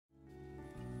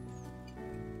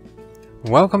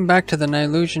Welcome back to the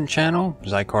Nylusion channel,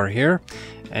 Zykor here,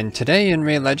 and today in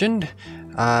Ray Legend,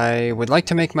 I would like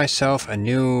to make myself a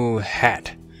new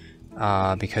hat,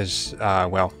 because,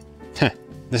 well,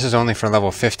 this is only for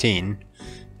level 15,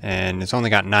 and it's only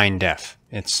got 9 def.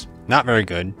 It's not very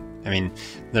good. I mean,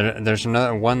 there's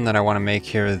another one that I want to make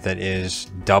here that is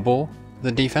double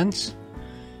the defense.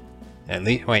 At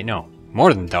least, wait, no,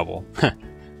 more than double.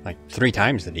 Like 3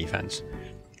 times the defense.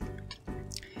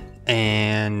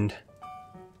 And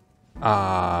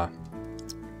I'd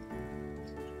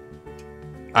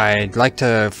like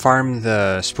to farm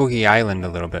the Spooky Island a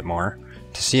little bit more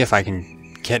to see if I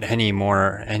can get any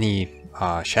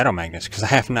Shadow Magnus, because I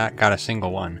have not got a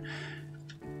single one.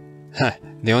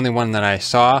 The only one that I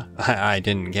saw, I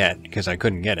didn't get because I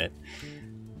couldn't get it.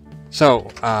 So,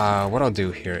 what I'll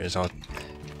do here is I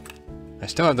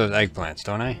still have those eggplants,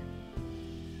 don't I?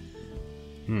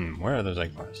 Where are those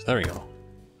eggplants? There we go.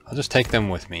 I'll just take them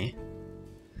with me.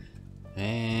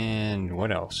 And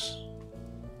what else?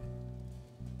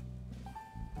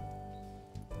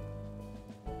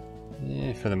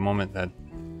 For the moment, that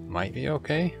might be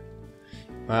okay.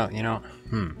 Well, you know,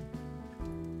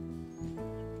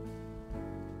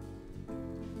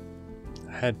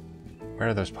 where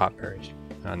are those pop berries?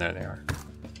 Oh, there they are.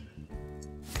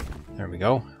 There we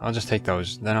go. I'll just take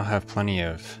those. Then I'll have plenty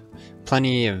of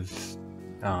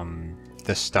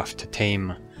this stuff to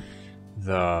tame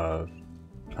the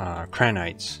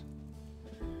cranites.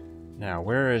 Now,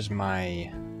 where is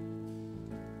my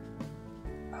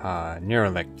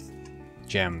Neuralect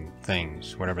gem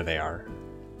things, whatever they are?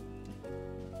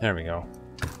 There we go.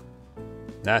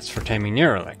 That's for taming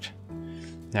Neuralect.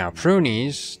 Now,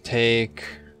 prunies take,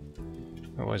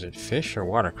 what was it, fish or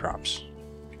water crops?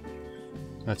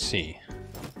 Let's see.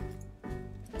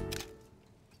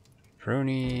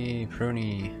 Pruny.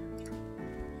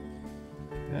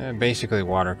 Basically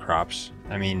water crops.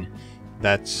 I mean,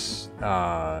 that's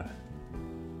a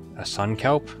sun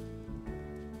kelp,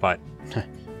 but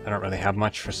I don't really have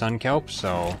much for sun kelp,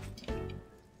 so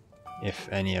if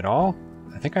any at all.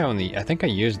 I think I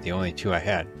used the only 2 I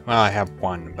had. Well, I have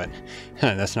 1, but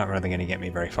that's not really going to get me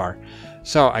very far.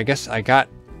 So I guess I got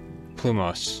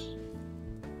plumos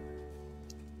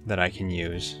that I can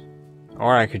use,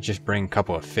 or I could just bring a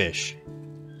couple of fish.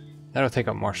 That'll take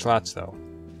up more slots though.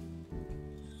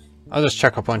 I'll just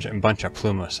chuck a bunch of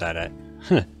plumos at it.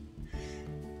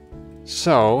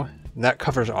 So that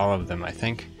covers all of them, I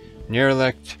think.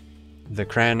 Neuralect, the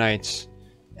cranites,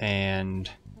 and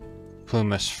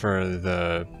plumos for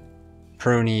the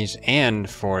prunies and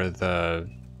for the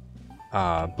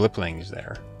bliplings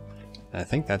there. I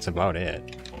think that's about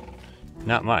it.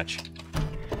 Not much.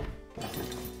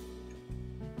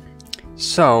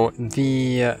 So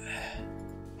the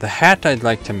hat I'd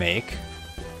like to make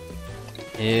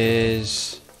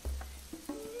is,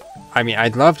 I mean,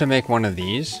 I'd love to make one of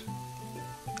these.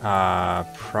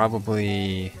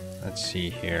 Probably, let's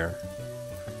see here.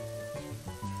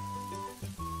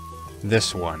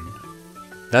 This one.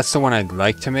 That's the one I'd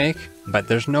like to make, but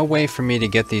there's no way for me to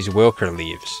get these Wilker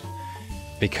leaves,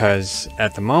 because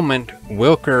at the moment,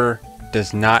 Wilker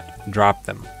does not drop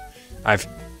them. I've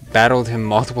battled him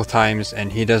multiple times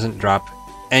and he doesn't drop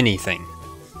anything.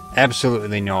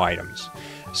 Absolutely no items.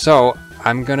 So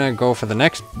I'm gonna go for the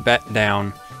next bet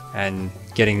down and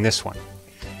getting this one.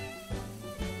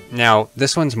 Now,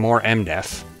 this one's more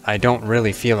MDef. I don't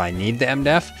really feel I need the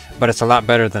MDef, but it's a lot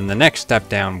better than the next step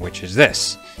down, which is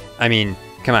this. I mean,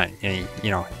 come on, you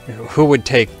know, who would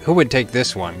take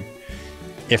this one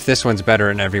if this one's better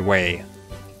in every way,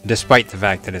 despite the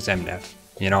fact that it's MDef,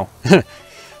 you know?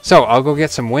 So I'll go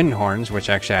get some wind horns, which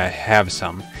actually I have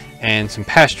some, and some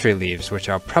pasture leaves, which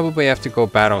I'll probably have to go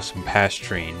battle some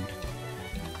pasturing.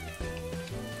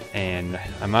 And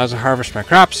I might as well harvest my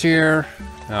crops here.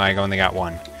 Oh, I only got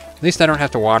 1. At least I don't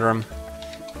have to water them.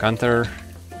 Gunther,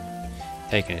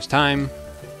 taking his time.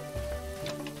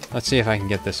 Let's see if I can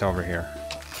get this over here.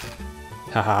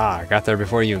 Haha, I got there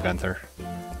before you, Gunther.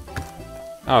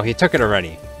 Oh, he took it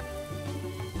already.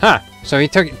 Huh, so he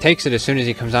takes it as soon as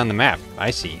he comes on the map.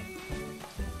 I see.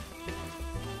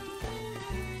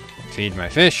 Feed my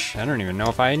fish. I don't even know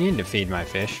if I need to feed my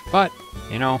fish, but,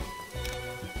 you know,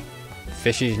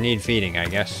 fishies need feeding, I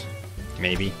guess.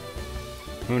 Maybe.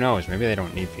 Who knows? Maybe they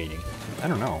don't need feeding. I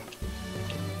don't know.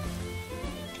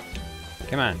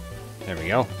 Come on. There we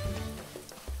go.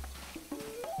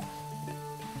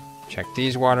 Check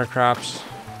these water crops.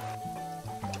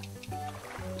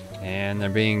 And they're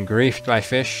being griefed by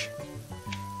fish.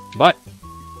 But,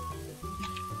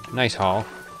 nice haul.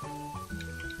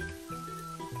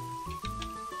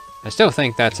 I still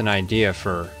think that's an idea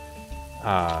for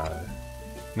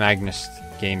Magnus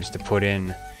games to put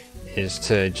in is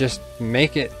to just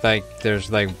make it like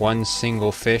there's like one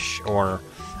single fish or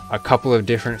a couple of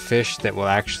different fish that will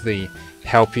actually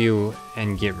help you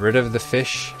and get rid of the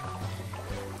fish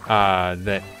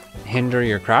that hinder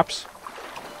your crops,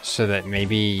 so that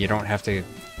maybe you don't have to,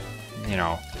 you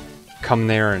know, come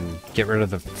there and get rid of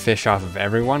the fish off of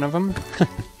every one of them.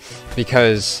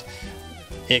 Because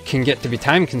it can get to be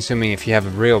time consuming if you have a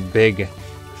real big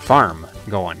farm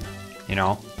going, you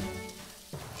know.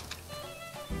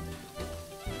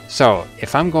 So,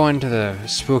 if I'm going to the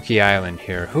spooky island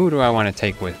here, who do I want to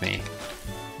take with me?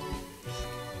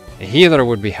 A healer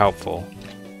would be helpful.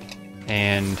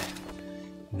 And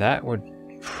that would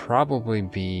probably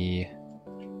be...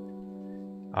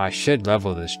 I should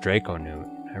level this Draco Newt.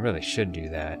 I really should do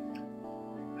that.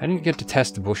 I didn't get to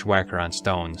test the Bushwhacker on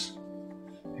stones.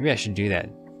 Maybe I should do that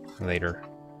later.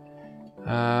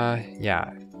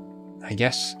 Yeah. I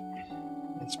guess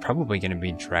it's probably going to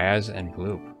be Draz and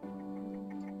Bloop.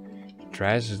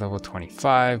 Draz is level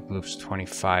 25, Bloop's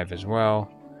 25 as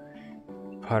well.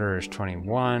 Putter is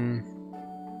 21.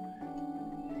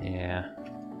 Yeah.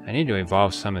 I need to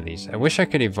evolve some of these. I wish I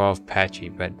could evolve Patchy,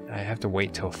 but I have to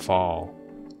wait till fall.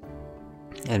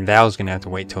 And Val's gonna have to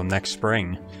wait till next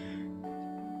spring.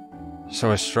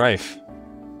 So is Strife.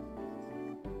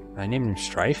 I named him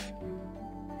Strife?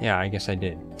 Yeah, I guess I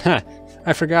did. Ha!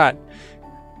 I forgot!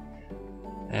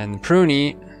 And the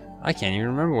Pruny, I can't even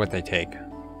remember what they take.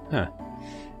 Huh.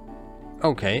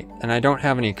 Okay, and I don't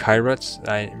have any Kyruts.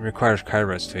 It requires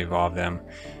Kyruts to evolve them.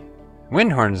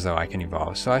 Windhorns, though, I can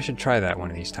evolve, so I should try that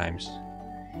one of these times.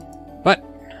 But,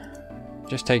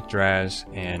 just take Draz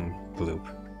and Bloop.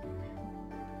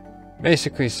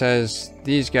 Basically says,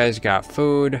 these guys got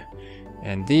food,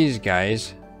 and these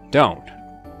guys don't.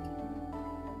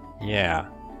 Yeah.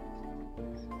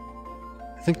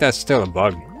 I think that's still a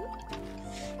bug.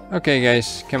 Okay,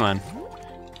 guys, come on.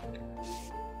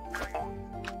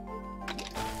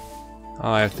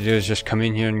 All I have to do is just come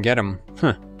in here and get them.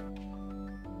 Huh.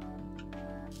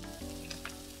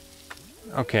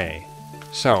 Okay.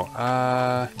 So,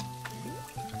 I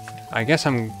guess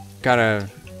I'm gotta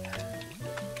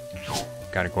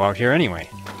go out here anyway.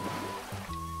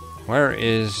 Where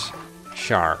is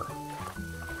Char?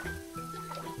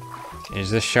 Is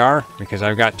this Char? Because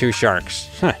I've got 2 sharks.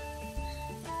 Huh.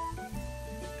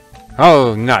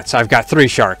 Oh, nuts. I've got 3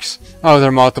 sharks. Oh,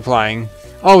 they're multiplying.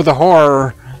 Oh, the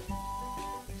horror.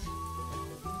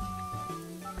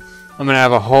 I'm gonna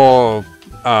have a whole,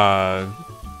 a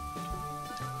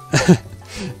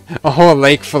whole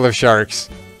lake full of sharks.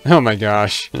 Oh my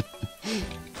gosh.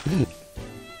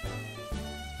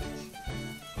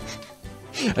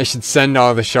 I should send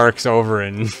all the sharks over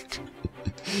and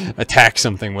attack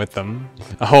something with them.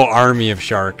 A whole army of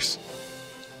sharks.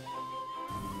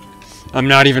 I'm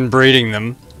not even breeding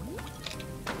them.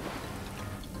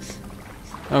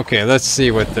 Okay, let's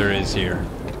see what there is here.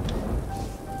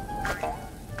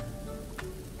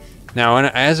 Now,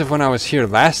 as of when I was here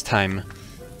last time,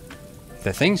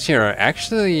 the things here are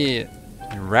actually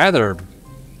rather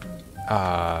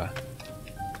hard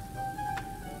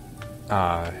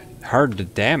to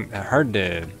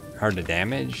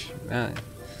damage.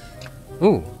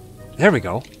 Ooh, there we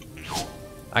go.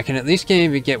 I can at least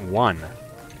maybe get 1.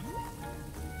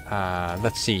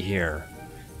 Let's see here.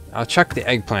 I'll chuck the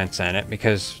eggplants in it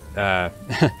because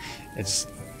it's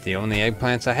the only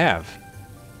eggplants I have.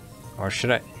 Or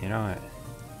should I? You know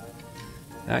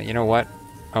what? You know what?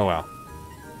 Oh well.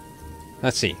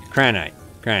 Let's see. Granite.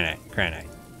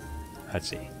 Let's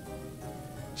see.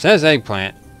 Says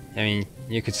eggplant. I mean,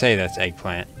 you could say that's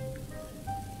eggplant.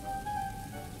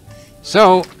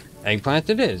 So,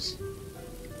 eggplant it is.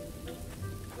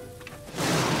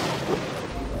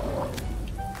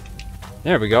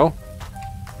 There we go.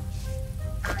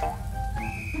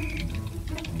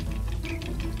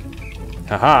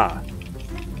 Haha.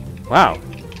 Wow.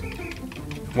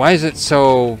 Why is it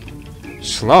so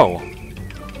slow?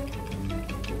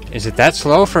 Is it that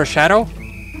slow for a shadow?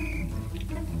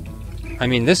 I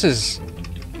mean, this is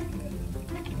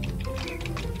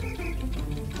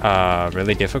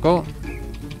really difficult.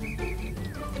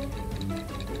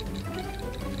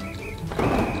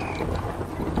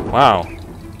 Wow.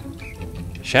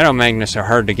 Shadow magnets are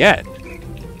hard to get.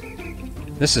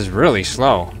 This is really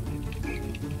slow.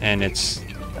 And it's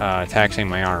taxing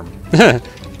my arm.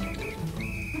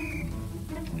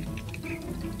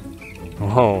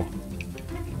 Whoa.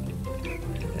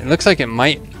 It looks like it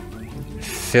might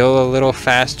fill a little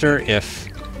faster if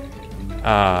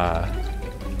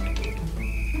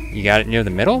you got it near the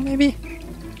middle, maybe?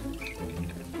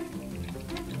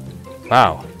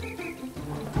 Wow.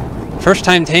 First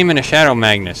time taming a Shadow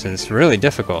Magnus, and it's really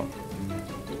difficult.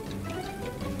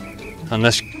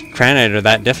 Unless Cranite are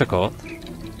that difficult.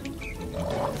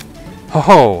 Ho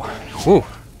ho! Woo!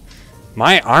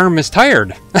 My arm is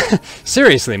tired!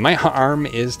 Seriously, my arm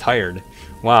is tired.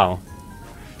 Wow.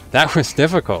 That was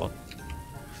difficult.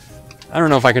 I don't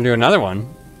know if I can do another one.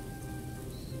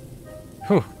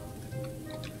 Whew.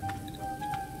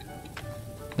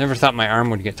 Never thought my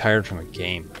arm would get tired from a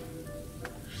game.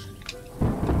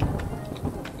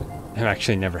 I've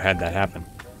actually never had that happen.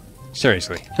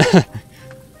 Seriously.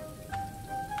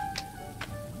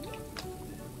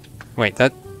 Wait,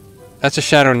 that's a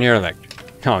Shadow Nearlicht.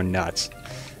 Oh, nuts.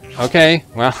 Okay,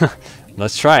 well,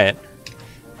 let's try it.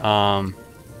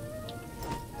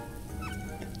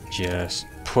 Just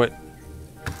put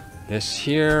this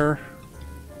here.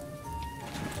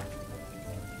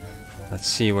 Let's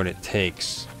see what it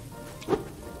takes.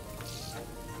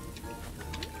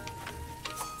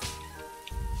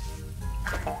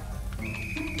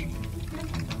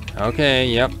 Okay,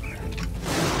 yep.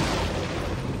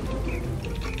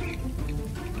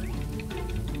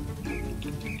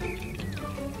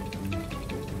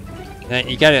 Now,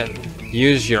 you gotta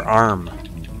use your arm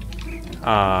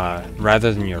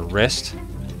rather than your wrist.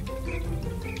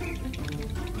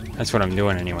 That's what I'm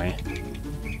doing anyway.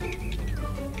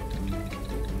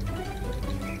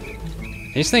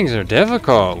 These things are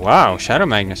difficult. Wow, Shadow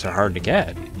Magnus are hard to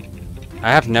get. I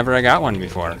have never got one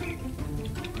before.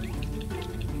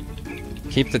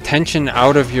 Keep the tension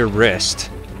out of your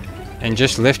wrist and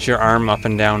just lift your arm up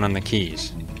and down on the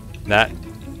keys. That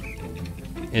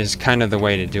is kind of the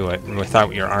way to do it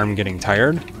without your arm getting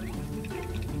tired.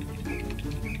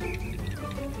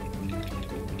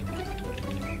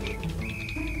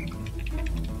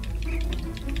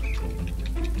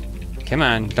 Come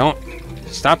on, don't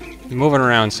stop moving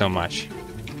around so much.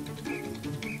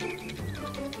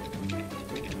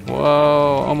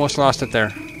 Whoa, almost lost it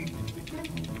there.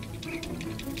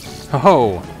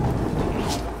 Oh!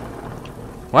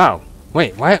 Wow.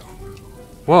 Wait, what?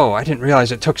 Whoa, I didn't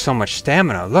realize it took so much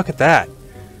stamina. Look at that.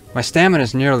 My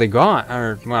stamina's nearly gone.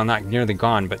 Or, well, not nearly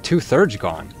gone, but 2/3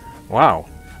 gone. Wow.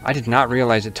 I did not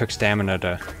realize it took stamina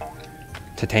to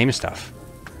tame stuff.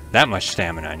 That much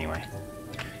stamina, anyway.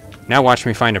 Now watch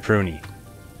me find a pruny.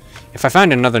 If I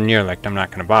find another Nearlicht, I'm not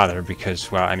going to bother because,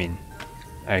 well, I mean,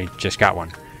 I just got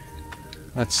one.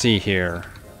 Let's see here.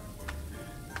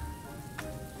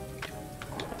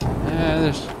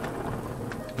 There's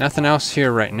nothing else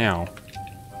here right now.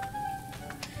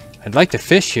 I'd like to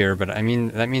fish here, but I mean,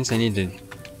 that means I need to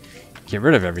get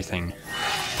rid of everything.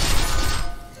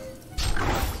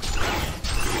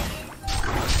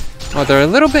 Well, they're a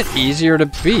little bit easier to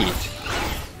beat.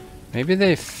 Maybe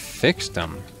they fixed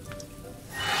them.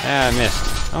 Ah, I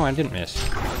missed. Oh, I didn't miss.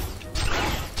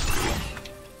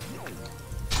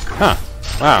 Huh.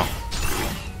 Wow.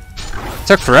 It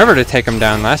took forever to take them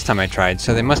down last time I tried,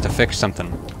 so they must have fixed something.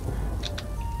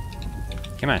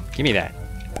 Come on, give me that.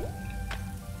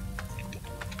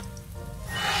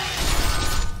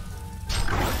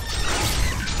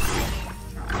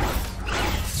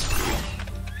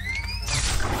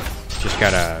 Just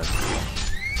gotta...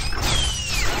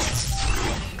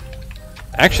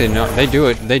 Actually, no, they do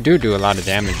it. They do a lot of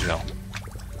damage, though.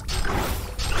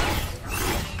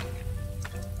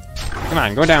 Come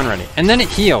on, go down already. And then it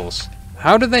heals.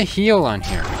 How do they heal on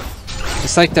here?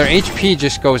 It's like their HP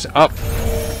just goes up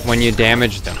when you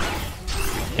damage them.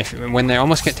 When they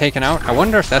almost get taken out, I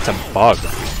wonder if that's a bug.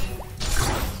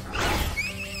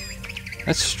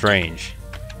 That's strange.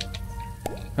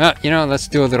 Well, you know, let's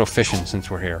do a little fishing since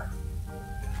we're here.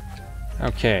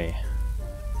 Okay.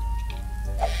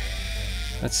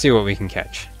 Let's see what we can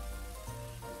catch.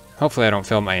 Hopefully I don't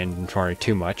fill my inventory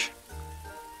too much.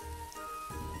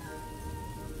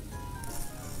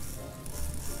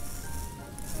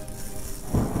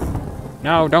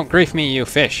 No, don't grief me, you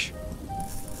fish.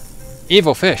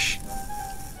 Evil fish.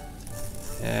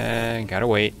 Gotta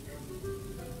wait.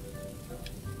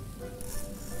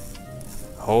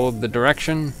 Hold the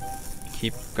direction.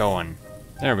 Keep going.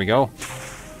 There we go.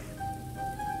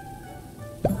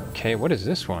 Okay, what is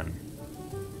this one?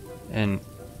 An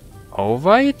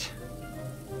ovite?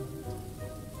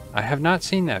 I have not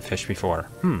seen that fish before.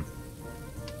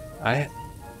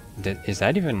 Is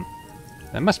that even...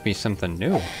 That must be something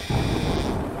new.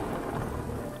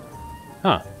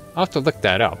 Huh. I'll have to look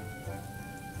that up.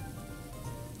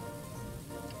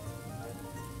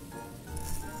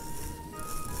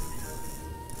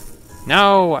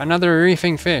 No! Another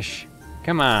reefing fish!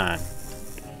 Come on.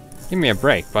 Give me a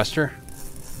break, Buster.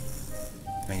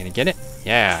 Am I gonna get it?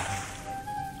 Yeah.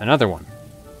 Another one.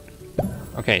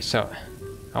 Okay, so...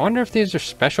 I wonder if these are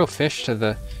special fish to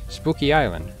the spooky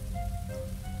island.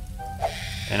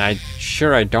 And I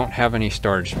don't have any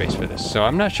storage space for this, so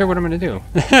I'm not sure what I'm going to do.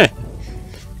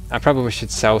 I probably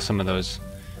should sell some of those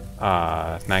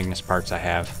Magnus parts I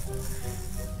have.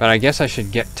 But I guess I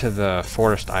should get to the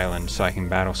forest island so I can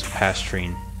battle some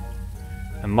pastrine.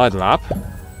 A mudlop.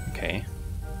 Okay.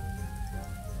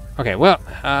 Okay, well,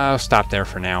 I'll stop there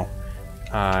for now.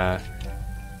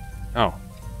 Oh.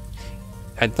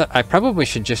 I probably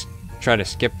should just try to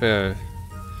skip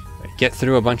get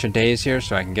through a bunch of days here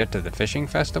so I can get to the fishing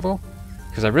festival,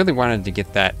 because I really wanted to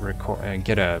get that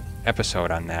get a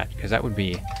episode on that, because that would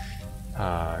be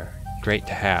great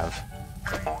to have.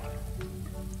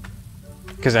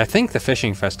 Because I think the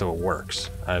fishing festival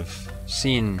works. I've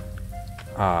seen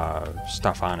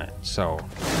stuff on it, so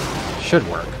it should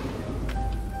work.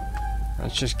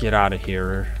 Let's just get out of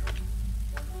here.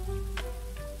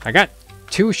 I got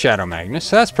 2 Shadow Magnus,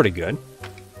 so that's pretty good.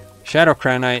 Shadow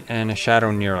Cranite and a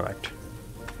Shadow Nerelect.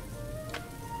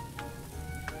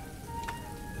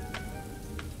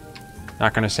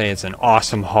 Not gonna say it's an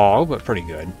awesome haul, but pretty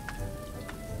good.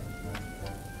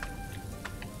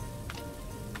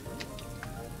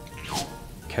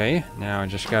 Okay, now I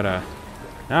just gotta...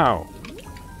 Now!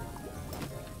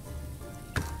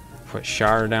 Put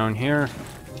Char down here.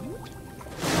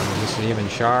 Is this even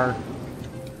Char?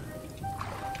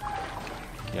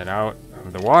 Get out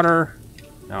of the water.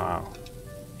 Oh.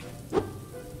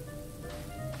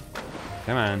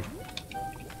 Come on.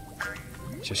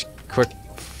 Just quick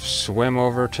swim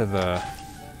over to the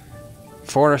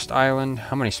forest island.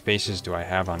 How many spaces do I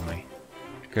have on me?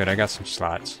 Good, I got some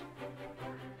slots.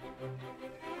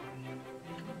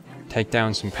 Take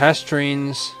down some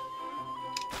pastrines.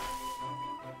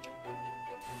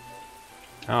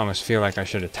 I almost feel like I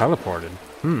should have teleported.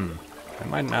 That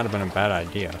might not have been a bad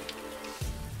idea.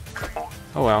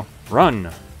 Oh well. Run!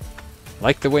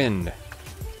 Like the wind.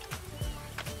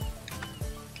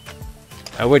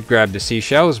 I would grab the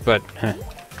seashells, but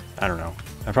I don't know.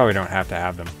 I probably don't have to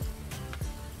have them.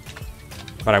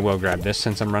 But I will grab this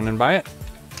since I'm running by it.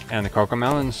 And the cocoa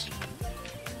melons.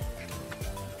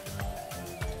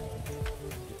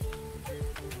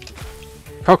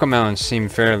 Cocoa melons seem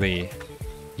fairly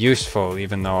useful,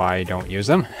 even though I don't use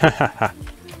them.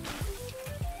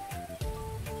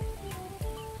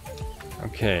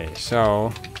 Okay,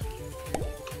 so...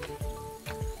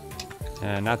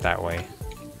 not that way.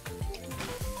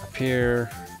 Up here.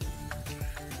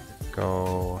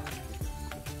 Go...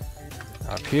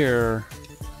 up here.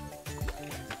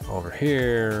 Over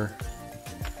here.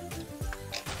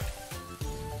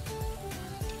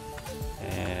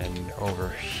 And over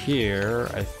here,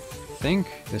 I think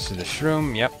this is the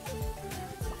shroom, yep.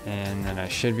 And then I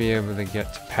should be able to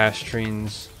get to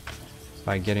pastrines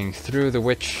by getting through the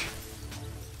witch.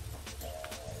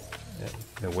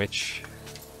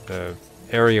 The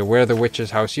area where the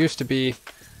witch's house used to be.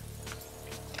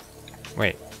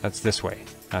 Wait, that's this way,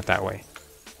 not that way.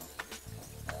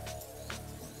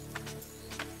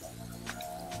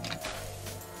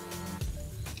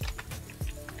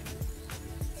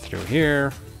 Through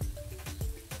here.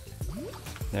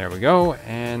 There we go,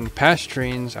 and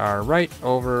pastrines are right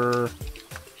over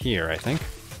here, I think.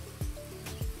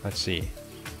 Let's see.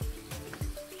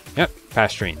 Yep,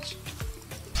 pastrines.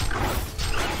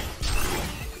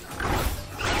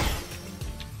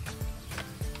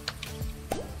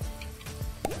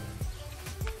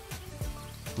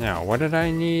 Now, what did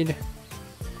I need?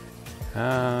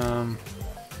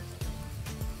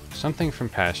 Something from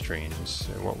pastrines.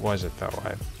 What was it, though?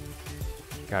 I've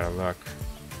got to look.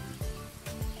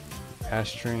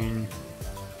 Pastrine.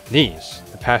 These.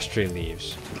 The pastry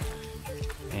leaves.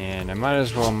 And I might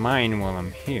as well mine while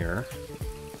I'm here.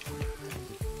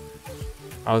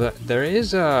 Oh, there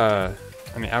is a...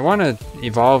 I mean, I want to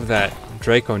evolve that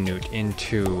Draco Newt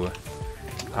into...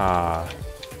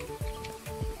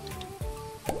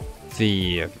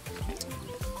 the...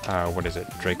 what is it?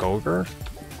 Dracogre?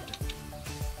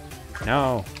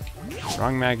 No.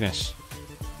 Wrong Magnus.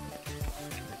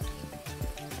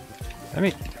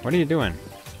 What are you doing?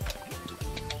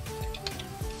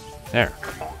 There.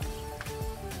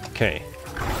 Okay.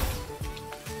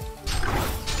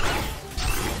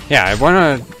 Yeah, I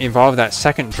want to evolve that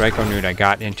second Draco Newt I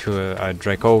got into a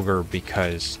Dracogre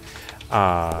because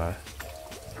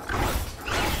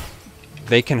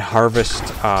they can harvest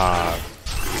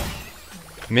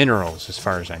minerals, as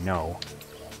far as I know.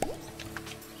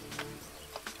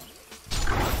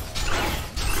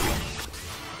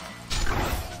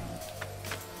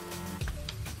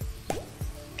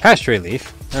 Pastry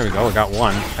leaf. There we go, I got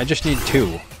one. I just need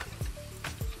 2.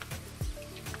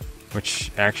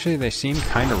 Which, actually, they seem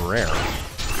kind of rare.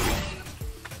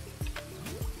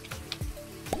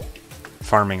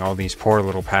 farming all these poor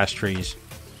little pastries.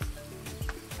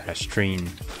 Pastrine.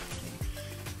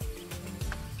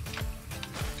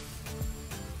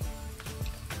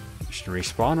 Just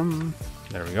respawn them.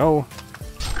 There we go.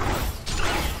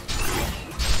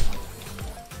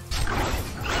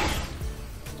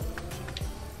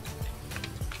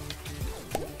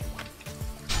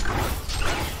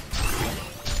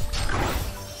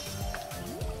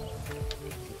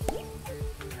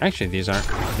 Actually, these aren't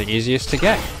the easiest to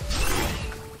get.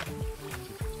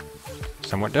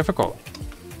 Somewhat difficult.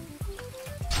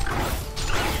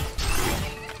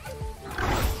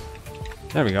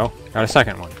 There we go. Got a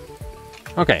second one.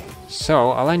 Okay, so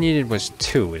all I needed was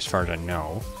 2 as far as I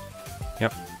know.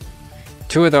 Yep.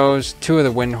 2 of those, 2 of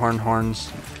the windhorn horns.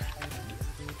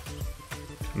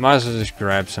 Might as well just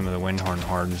grab some of the windhorn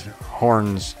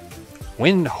horns.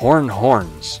 Windhorn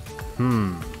horns.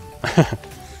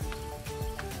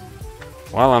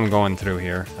 While I'm going through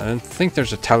here, I think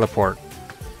there's a teleport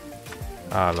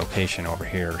location over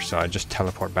here, so I just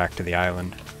teleport back to the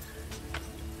island.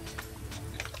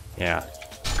 Yeah.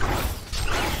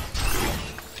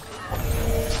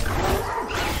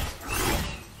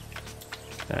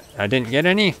 I didn't get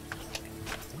any?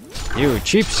 You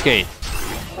cheapskate!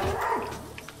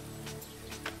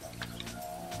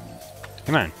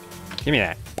 Come on, give me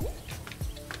that.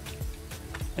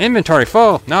 Inventory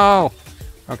full! No!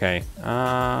 Okay,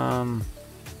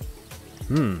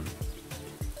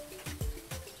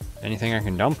 anything I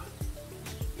can dump?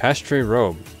 Pastry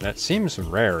robe. That seems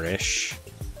rare-ish.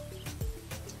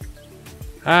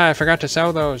 Ah, I forgot to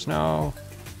sell those, no.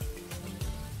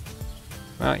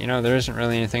 Well, you know, there isn't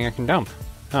really anything I can dump.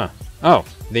 Huh. Oh,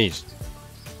 these.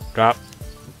 Drop.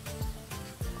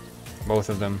 Both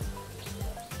of them.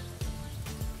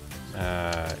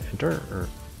 Enter, or...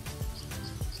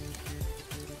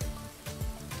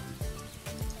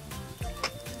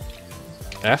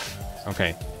 F?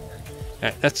 Okay.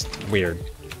 That's weird.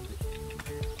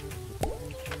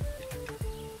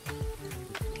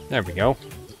 There we go.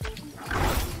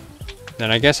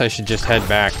 Then I guess I should just head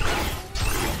back.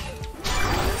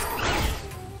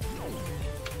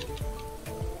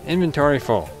 Inventory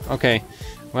full. Okay.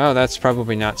 Well, that's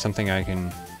probably not something I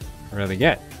can really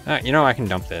get. You know, I can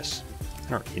dump this. I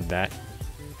don't need that.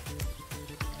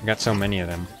 I got so many of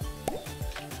them.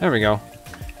 There we go.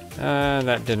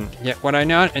 That didn't get what I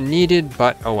needed,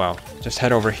 but oh well. Just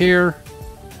head over here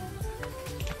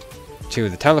to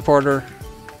the teleporter.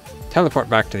 Teleport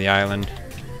back to the island.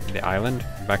 The island?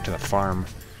 Back to the farm.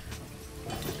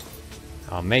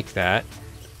 I'll make that.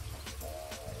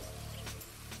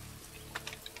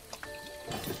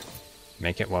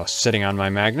 Make it while sitting on my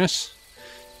Magnus.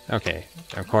 Okay,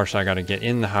 of course I gotta get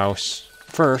in the house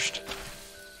first.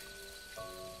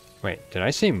 Wait, did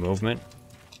I see movement?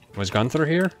 Was Gunther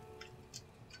here?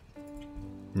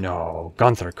 No,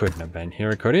 Gunther couldn't have been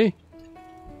here, could he?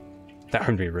 That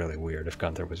would be really weird if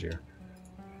Gunther was here.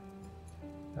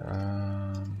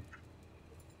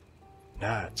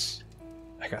 Nuts.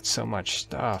 I got so much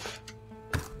stuff.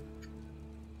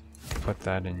 Put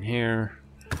that in here.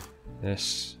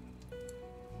 This.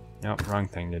 Nope, wrong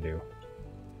thing to do.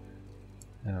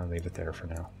 And I'll leave it there for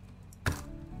now.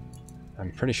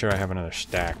 I'm pretty sure I have another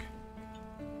stack.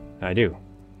 I do.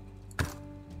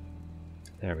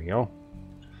 There we go.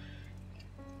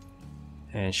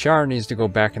 And Char needs to go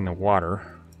back in the water.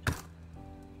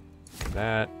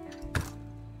 That.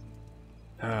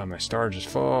 Ah, my storage is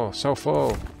full. So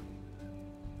full.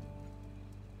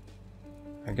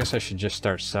 I guess I should just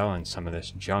start selling some of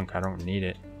this junk. I don't need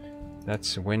it.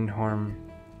 That's windhorn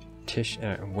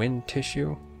wind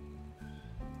tissue.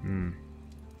 I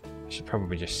should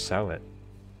probably just sell it.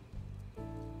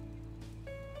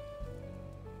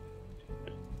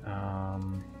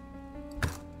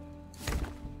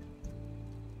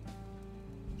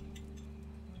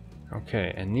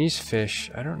 Okay, and these fish,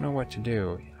 I don't know what to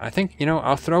do. I think, you know,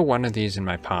 I'll throw one of these in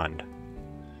my pond.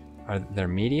 Are they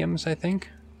mediums, I think?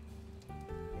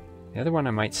 The other one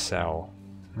I might sell.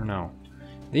 I don't know.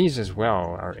 These as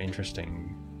well are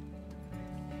interesting.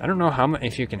 I don't know how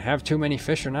if you can have too many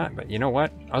fish or not, but you know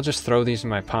what? I'll just throw these in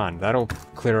my pond. That'll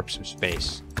clear up some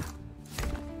space.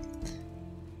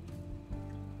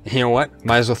 You know what?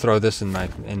 Might as well throw this in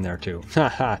there too.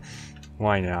 Haha.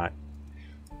 Why not?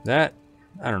 That,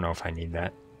 I don't know if I need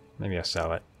that. Maybe I'll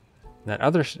sell it. That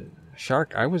other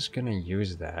shark, I was gonna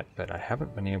use that, but I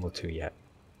haven't been able to yet.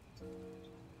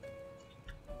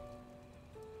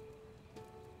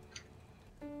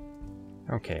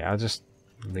 Okay, I'll just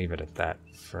leave it at that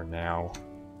for now.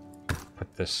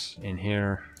 Put this in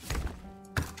here.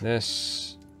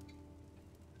 This.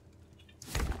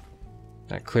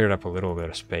 That cleared up a little bit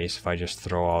of space if I just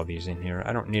throw all these in here.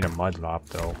 I don't need a mudlop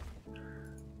though.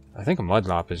 I think a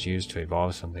mudlop is used to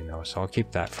evolve something though, so I'll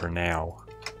keep that for now.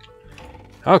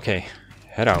 Okay,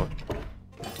 head out.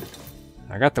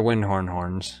 I got the windhorn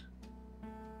horns.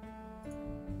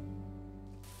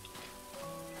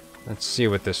 Let's see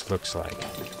what this looks like.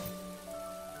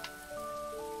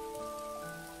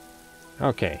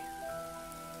 Okay.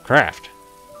 Craft.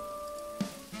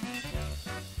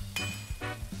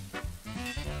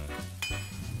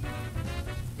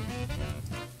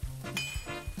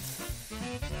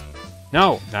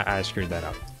 No! I screwed that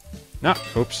up. No!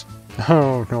 Oops.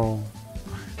 Oh no.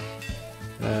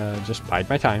 Just bide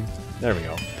my time. There we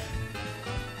go.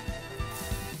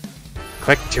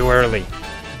 Click too early.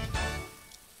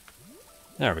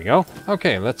 There we go.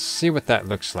 Okay, let's see what that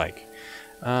looks like.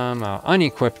 I'll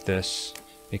unequip this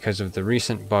because of the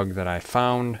recent bug that I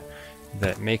found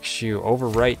that makes you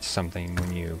overwrite something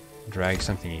when you drag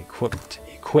something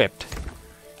equipped.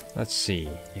 Let's see.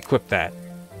 Equip that.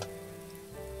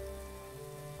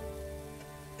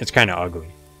 It's kind of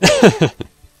ugly.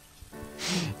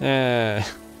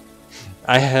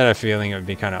 I had a feeling it would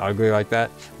be kind of ugly like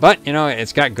that. But, you know,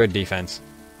 it's got good defense.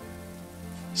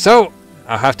 So,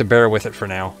 I'll have to bear with it for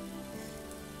now.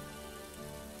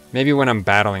 Maybe when I'm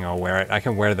battling I'll wear it. I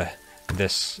can wear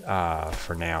this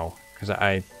for now. Because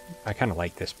I kind of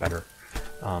like this better.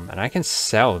 And I can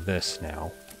sell this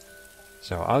now.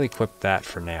 So I'll equip that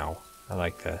for now. I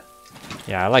like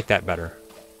that better.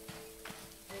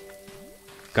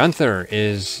 Gunther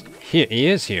is here. He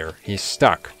is here. He's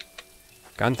stuck.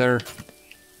 Gunther,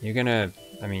 you're gonna...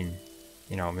 I mean,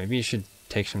 you know, maybe you should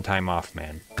take some time off,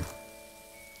 man.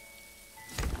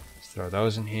 Let's throw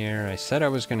those in here. I said I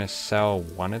was gonna sell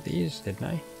one of these, didn't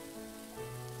I?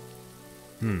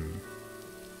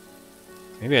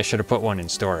 Maybe I should have put one in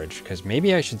storage, because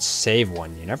maybe I should save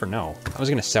one. You never know. I was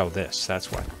gonna sell this,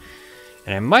 that's what.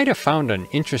 And I might have found an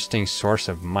interesting source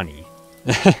of money.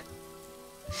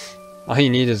 All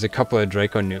you need is a couple of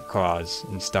Draco Newt claws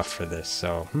and stuff for this,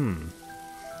 so,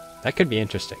 that could be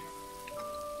interesting.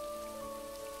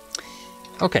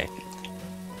 Okay.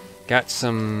 Got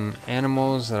some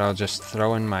animals that I'll just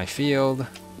throw in my field.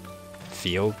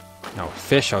 No,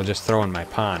 fish I'll just throw in my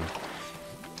pond.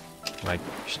 Like,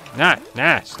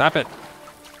 nah, stop it.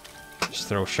 Just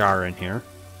throw Char in here.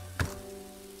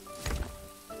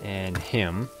 And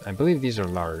him. I believe these are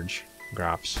large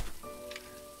drops.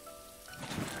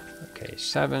 Okay,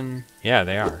 7. Yeah,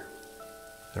 they are.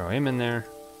 Throw him in there.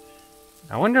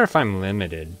 I wonder if I'm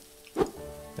limited.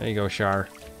 There you go, Char.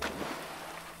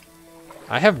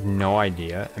 I have no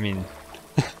idea. I mean,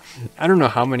 I don't know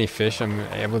how many fish I'm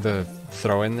able to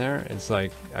throw in there. It's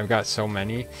like, I've got so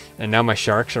many. And now my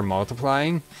sharks are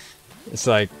multiplying. It's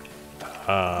like,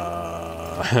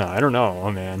 I don't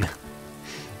know, man.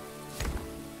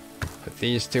 Put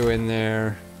these two in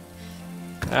there.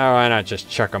 Oh, why not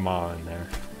just chuck them all in there?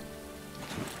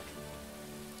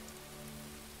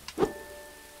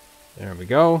 There we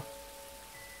go.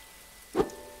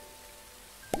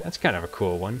 That's kind of a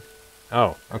cool one.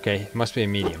 Oh, okay. It must be a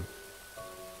medium.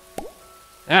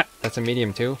 Ah, that's a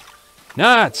medium too.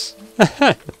 Nuts!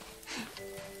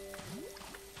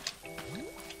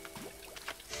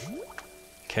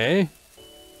 Okay.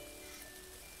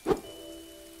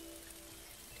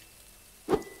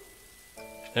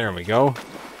 There we go.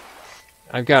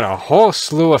 I've got a whole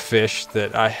slew of fish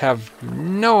that I have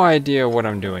no idea what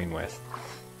I'm doing with.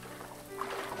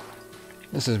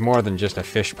 This is more than just a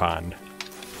fish pond.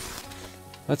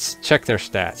 Let's check their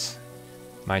stats.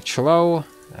 My Chlo...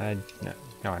 no,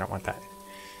 I don't want that.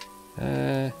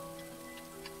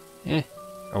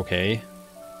 Okay.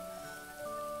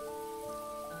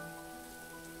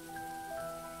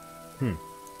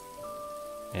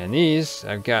 And these,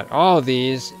 I've got all of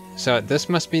these. So this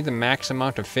must be the max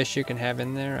amount of fish you can have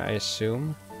in there, I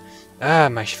assume. Ah,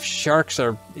 my sharks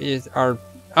are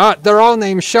they're all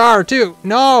named Char too.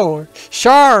 No,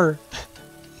 Char,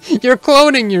 you're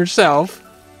cloning yourself.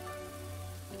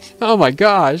 Oh my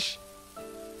gosh.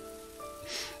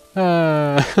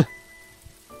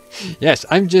 Yes,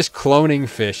 I'm just cloning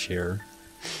fish here.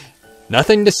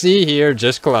 Nothing to see here,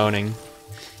 just cloning.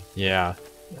 Yeah.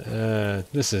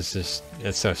 This is just,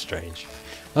 it's so strange.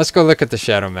 Let's go look at the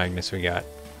Shadow Magnus we got.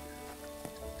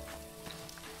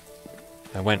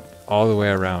 I went all the way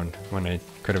around when I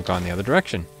could have gone the other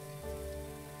direction.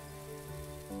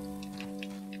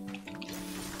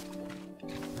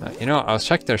 You know, I'll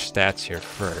check their stats here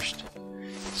first.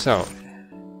 So,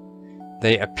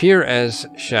 they appear as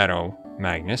Shadow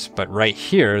Magnus, but right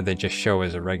here they just show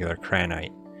as a regular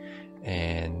Cranite.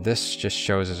 And this just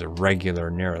shows as a regular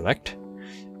Nerelect.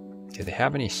 Do they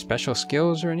have any special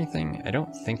skills or anything? I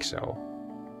don't think so.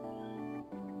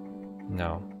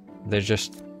 No, they're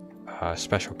just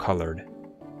special colored.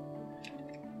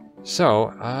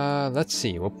 So, let's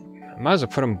see. Well, I might as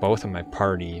well put them both in my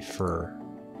party for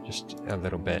just a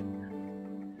little bit.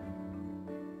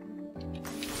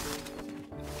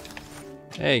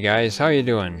 Hey guys, how you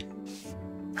doing?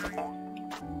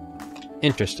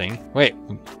 Interesting. Wait,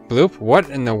 Bloop, what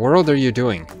in the world are you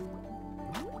doing?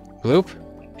 Bloop?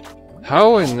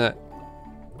 How in the...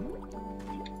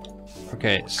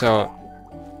 Okay, so...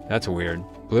 That's weird.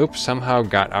 Bloop somehow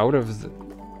got out of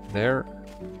there.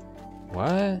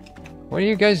 What? What are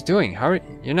you guys doing? How are...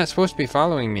 You're not supposed to be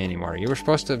following me anymore. You were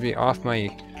supposed to be off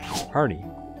my party.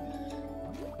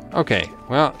 Okay,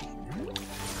 well...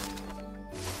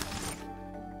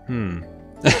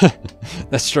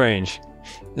 That's strange.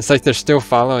 It's like they're still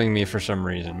following me for some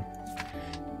reason.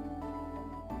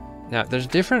 Now, there's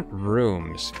different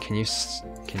rooms. Can you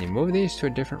move these to a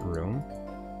different room?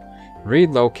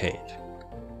 Relocate.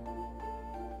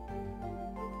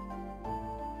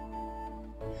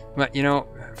 But, you know,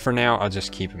 for now, I'll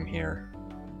just keep him here.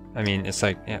 I mean, it's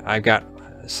like, I've got...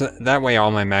 So that way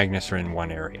all my Magnus are in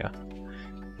one area.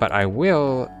 But I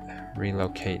will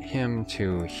relocate him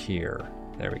to here.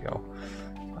 There we go.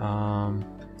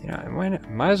 Yeah, I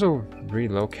might as well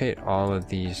relocate all of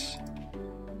these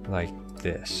like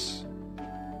this.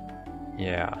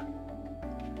 Yeah.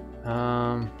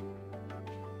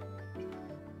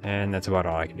 And that's about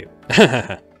all I can do.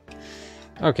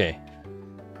 Okay.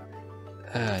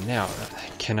 Now,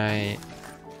 can I...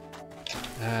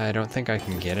 I don't think I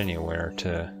can get anywhere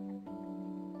to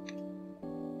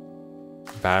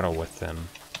battle with them.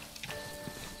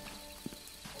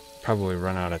 Probably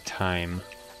run out of time.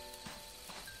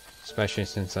 Especially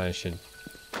since I should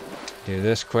do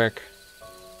this quick.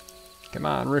 Come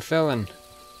on, refilling.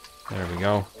 There we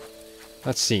go.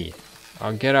 Let's see.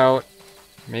 I'll get out.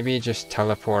 Maybe just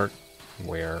teleport.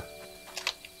 Where?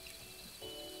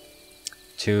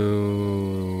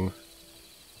 To...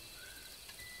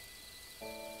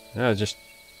 No, just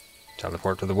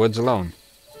teleport to the woods alone.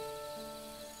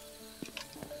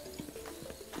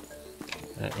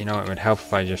 You know, it would help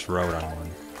if I just rode on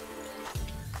one.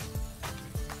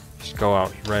 Just go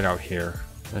out, right out here.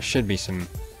 There should be some...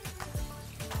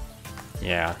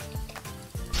 Yeah.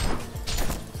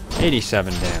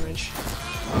 87 damage.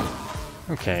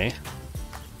 Okay.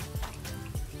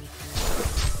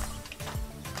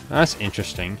 That's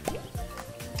interesting.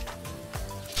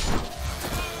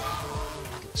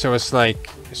 So it's like...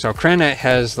 So Kranite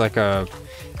has like a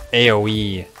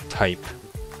AoE type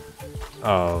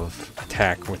of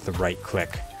attack with the right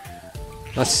click.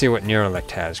 Let's see what Nylusion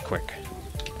has quick.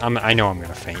 I know I'm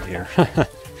gonna faint here.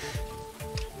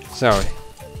 So,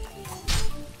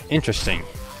 interesting.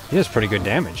 He does pretty good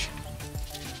damage.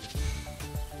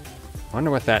 Wonder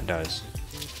what that does.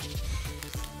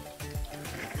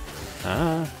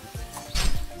 Huh,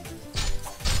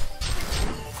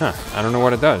 I don't know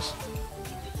what it does.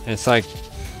 It's like...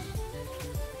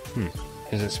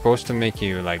 Is it supposed to make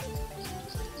you, like...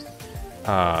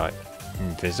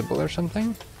 invisible or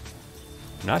something?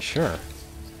 Not sure.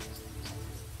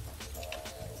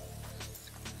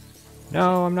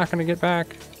 No, I'm not gonna get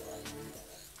back.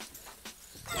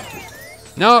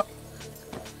 No!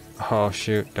 Oh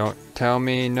shoot, don't tell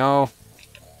me no.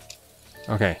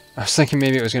 Okay, I was thinking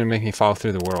maybe it was gonna make me fall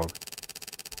through the world.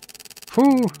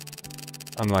 Whew!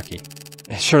 Unlucky.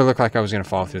 It sure looked like I was gonna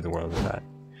fall through the world with that.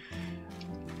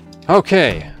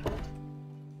 Okay.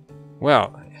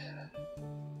 Well,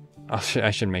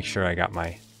 I should make sure I got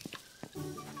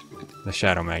the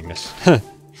Shadow Magnus.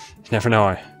 Never know,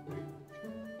 I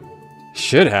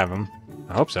should have him.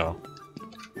 I hope so.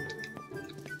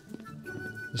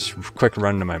 Just a quick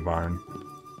run to my barn.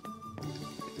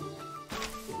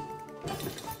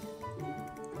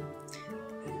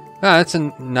 That's a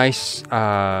nice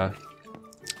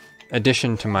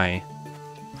addition to my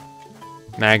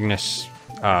Magnus,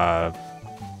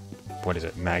 what is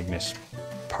it? Magnus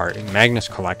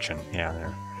collection. Yeah,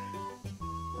 there.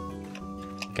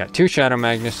 Got 2 Shadow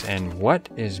Magnus, and what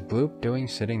is Bloop doing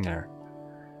sitting there?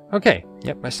 Okay,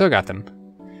 yep, I still got them.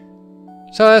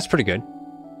 So that's pretty good.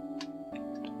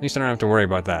 At least I don't have to worry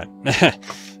about that.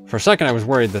 For a second I was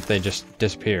worried that they just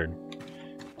disappeared.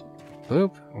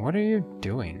 Bloop, what are you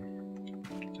doing?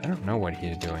 I don't know what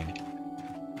he's doing.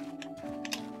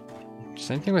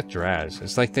 Same thing with Draz.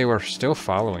 It's like they were still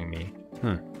following me.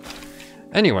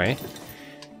 Anyway.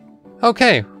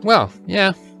 Okay, well,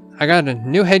 yeah. I got a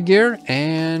new headgear,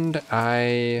 and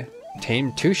I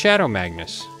tamed 2 Shadow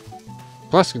Magnus.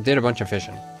 Plus, did a bunch of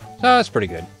fishing. So, that's pretty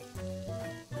good.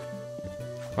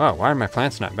 Wow, why are my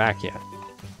plants not back yet?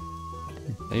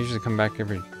 They usually come back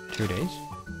every 2 days?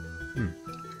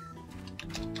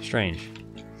 Strange.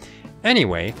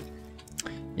 Anyway,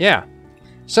 yeah.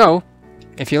 So,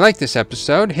 if you like this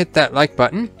episode, hit that like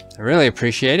button. I really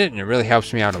appreciate it, and it really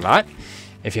helps me out a lot.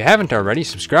 If you haven't already,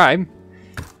 subscribe.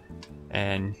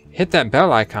 And hit that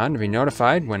bell icon to be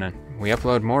notified when we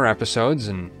upload more episodes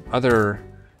and other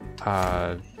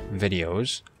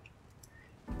videos.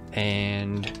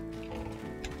 And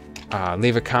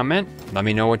leave a comment. Let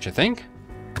me know what you think.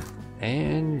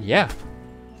 And yeah.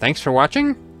 Thanks for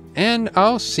watching, and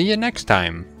I'll see you next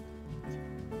time.